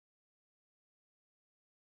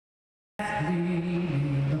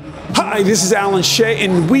Hi, this is Allen Shay,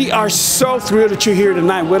 and we are so thrilled that you're here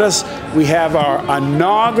tonight with us. We have our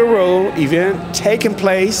inaugural event taking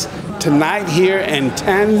place tonight here in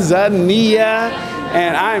Tanzania,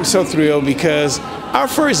 and I am so thrilled because our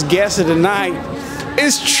first guest of the night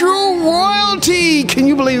is true royalty. Can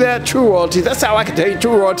you believe that? True royalty. That's how I can tell you,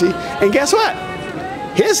 true royalty. And guess what?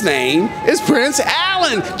 His name is Prince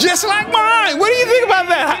Allen, just like mine. What do you think about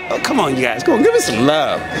that? Oh, come on, you guys. Go on, give me some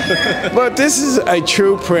love. But this is a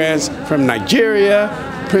true prince from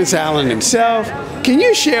Nigeria, Prince Allen himself. Can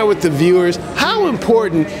you share with the viewers how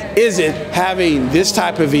important is it having this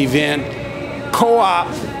type of event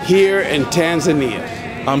co-op here in Tanzania?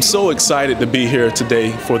 I'm so excited to be here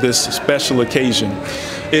today for this special occasion.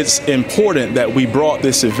 It's important that we brought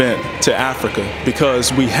this event to Africa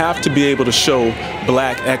because we have to be able to show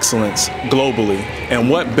Black excellence globally. And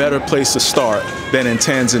what better place to start than in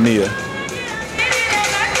Tanzania?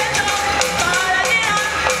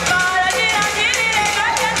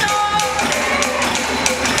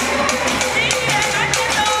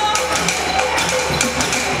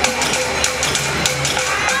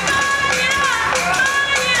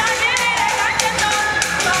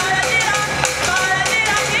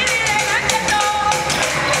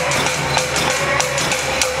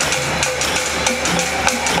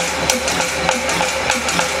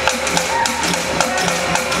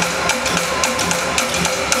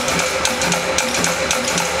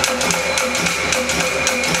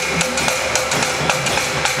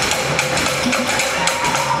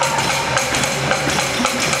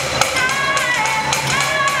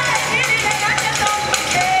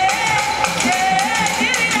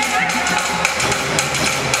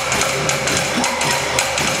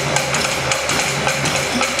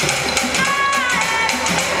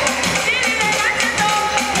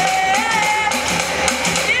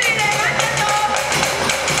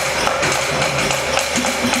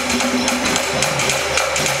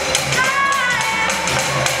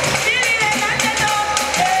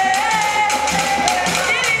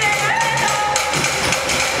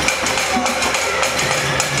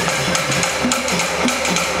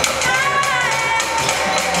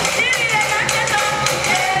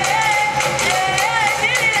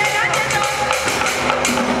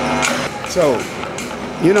 So,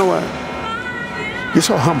 you know what? You're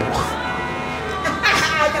so humble.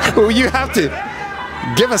 Well, you have to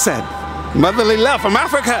give us that motherly love from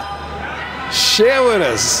Africa. Share with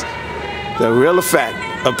us the real effect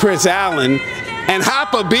of Prince Allen and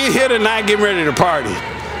Hopper being here tonight getting ready to party.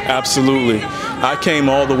 Absolutely. I came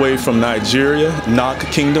all the way from Nigeria, Nok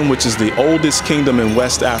Kingdom, which is the oldest kingdom in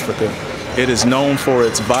West Africa. It is known for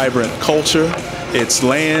its vibrant culture, its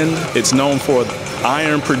land. It's known for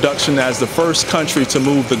iron production as the first country to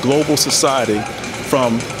move the global society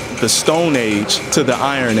from the Stone Age to the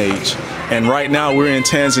Iron Age. And right now we're in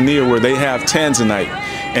Tanzania where they have Tanzanite.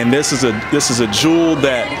 And this is a jewel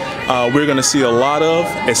that we're going to see a lot of,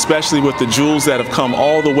 especially with the jewels that have come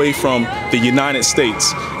all the way from the United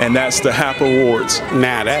States. And that's the Happer Awards.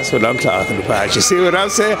 Now that's what I'm talking about. You see what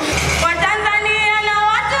I'm saying?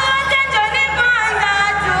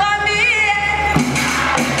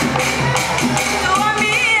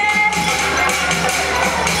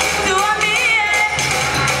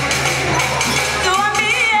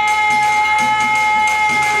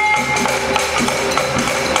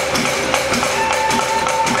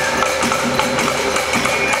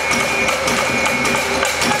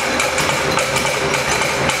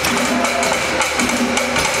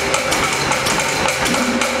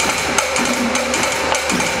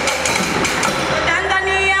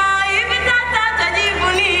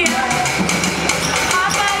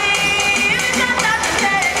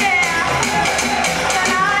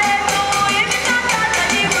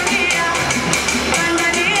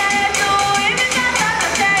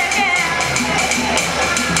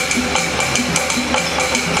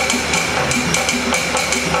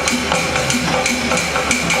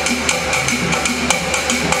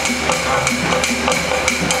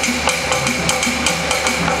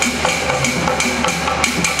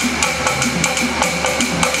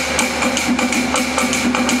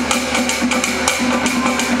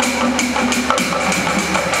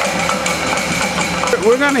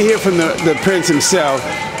 We're going to hear from the Prince himself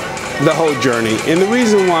the whole journey. And the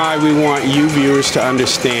reason why we want you viewers to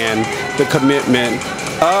understand the commitment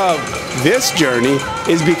of this journey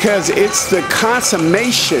is because it's the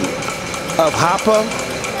consummation of Hapa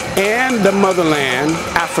and the motherland,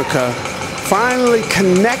 Africa, finally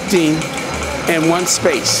connecting in one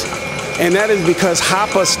space. And that is because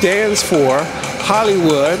Hapa stands for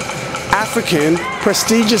Hollywood African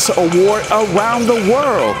Prestigious Award around the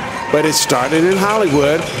world. but it started in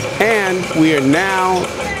Hollywood, and we are now,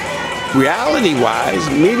 reality-wise,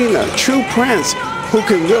 meeting a true prince who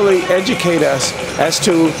can really educate us as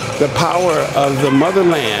to the power of the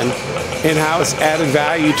motherland and how it's added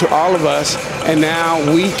value to all of us, and now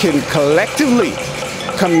we can collectively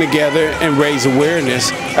come together and raise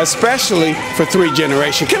awareness, especially for 3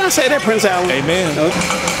 generations. Can I say that, Prince Allen? Amen.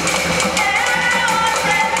 Okay.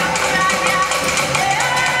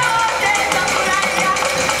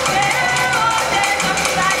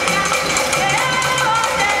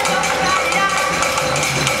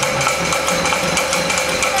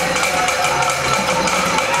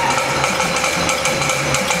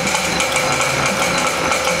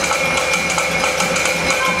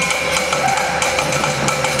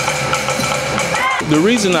 The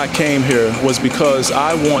reason I came here was because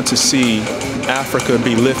I want to see Africa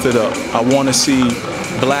be lifted up. I want to see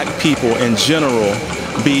black people in general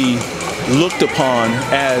be looked upon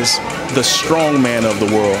as the strong man of the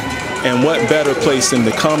world. And what better place than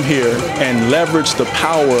to come here and leverage the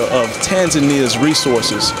power of Tanzania's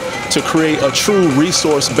resources to create a true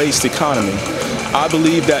resource-based economy. I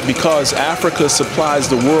believe that because Africa supplies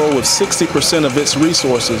the world with 60% of its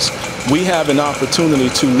resources, we have an opportunity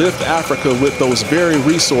to lift Africa with those very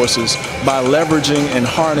resources by leveraging and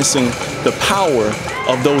harnessing the power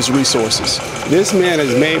of those resources. This man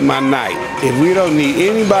has made my night. If we don't need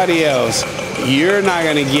anybody else, you're not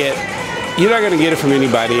going to get it from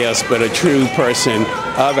anybody else but a true person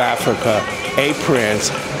of Africa, a prince,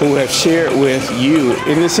 who have shared with you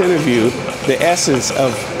in this interview the essence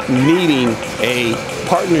of needing a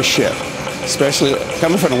partnership, especially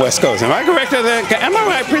coming from the West Coast. Am I correct on that? Am I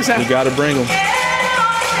right, Prince? You got to bring them.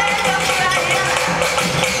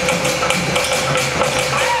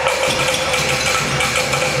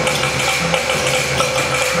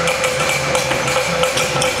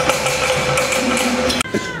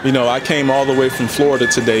 You know, I came all the way from Florida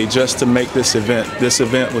today just to make this event. This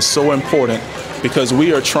event was so important because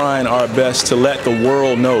we are trying our best to let the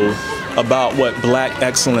world know about what black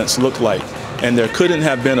excellence looked like. And there couldn't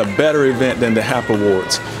have been a better event than the HAP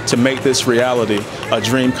Awards to make this reality a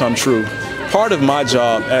dream come true. Part of my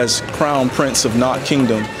job as Crown Prince of Knox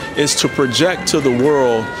Kingdom is to project to the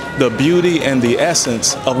world the beauty and the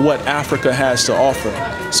essence of what Africa has to offer.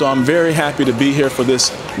 So I'm very happy to be here for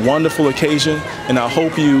this wonderful occasion, and I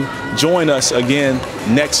hope you join us again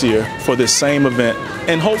next year for this same event,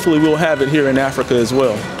 and hopefully we'll have it here in Africa as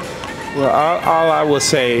well. Well, all I will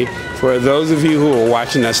say, for those of you who are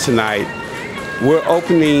watching us tonight, we're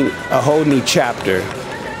opening a whole new chapter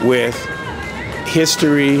with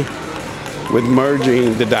history, with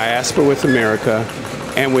merging the diaspora with America,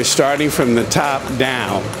 and we're starting from the top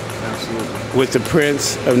down. Absolutely. With the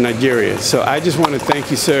Prince of Nigeria. So I just want to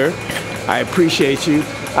thank you, sir. I appreciate you.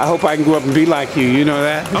 I hope I can grow up and be like you. You know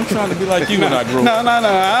that? I'm trying to be like you when I grow up. No.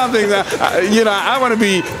 I don't think that. You know, I want to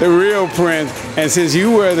be the real prince. And since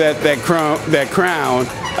you wear that crown,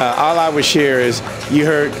 all I would share is you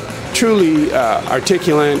heard truly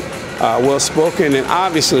articulate, well-spoken, and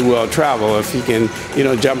obviously well-traveled. If he can,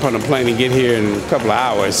 jump on a plane and get here in a couple of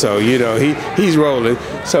hours. So, he's rolling.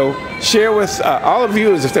 So share with all of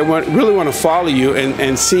you, if they really want to follow you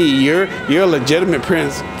and see you're a legitimate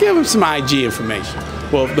prince, give them some IG information.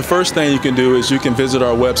 Well, the first thing you can do is you can visit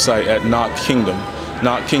our website at Knox Kingdom.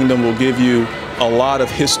 Knox Kingdom will give you a lot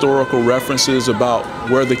of historical references about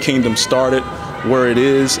where the kingdom started, where it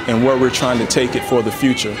is, and where we're trying to take it for the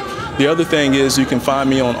future. The other thing is you can find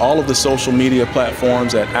me on all of the social media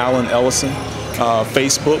platforms at Allen Ellison,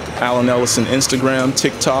 Facebook, Allen Ellison, Instagram,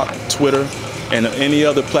 TikTok, Twitter, and any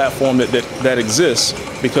other platform that exists,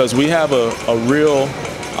 because we have a real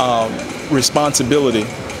responsibility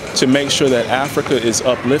to make sure that Africa is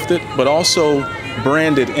uplifted, but also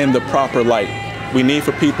branded in the proper light. We need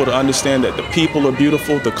for people to understand that the people are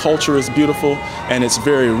beautiful, the culture is beautiful, and it's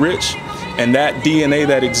very rich. And that DNA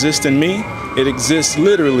that exists in me, it exists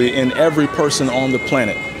literally in every person on the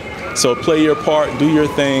planet. So play your part, do your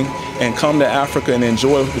thing, and come to Africa and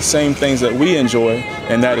enjoy the same things that we enjoy,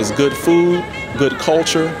 and that is good food, good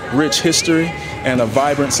culture, rich history, and a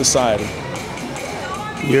vibrant society.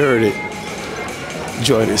 You heard it.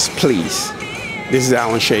 Join us, please. This is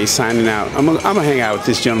Allen Shay signing out. I'm gonna hang out with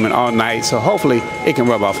this gentleman all night, so hopefully it can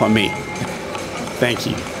rub off on me. Thank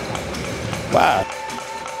you. Bye.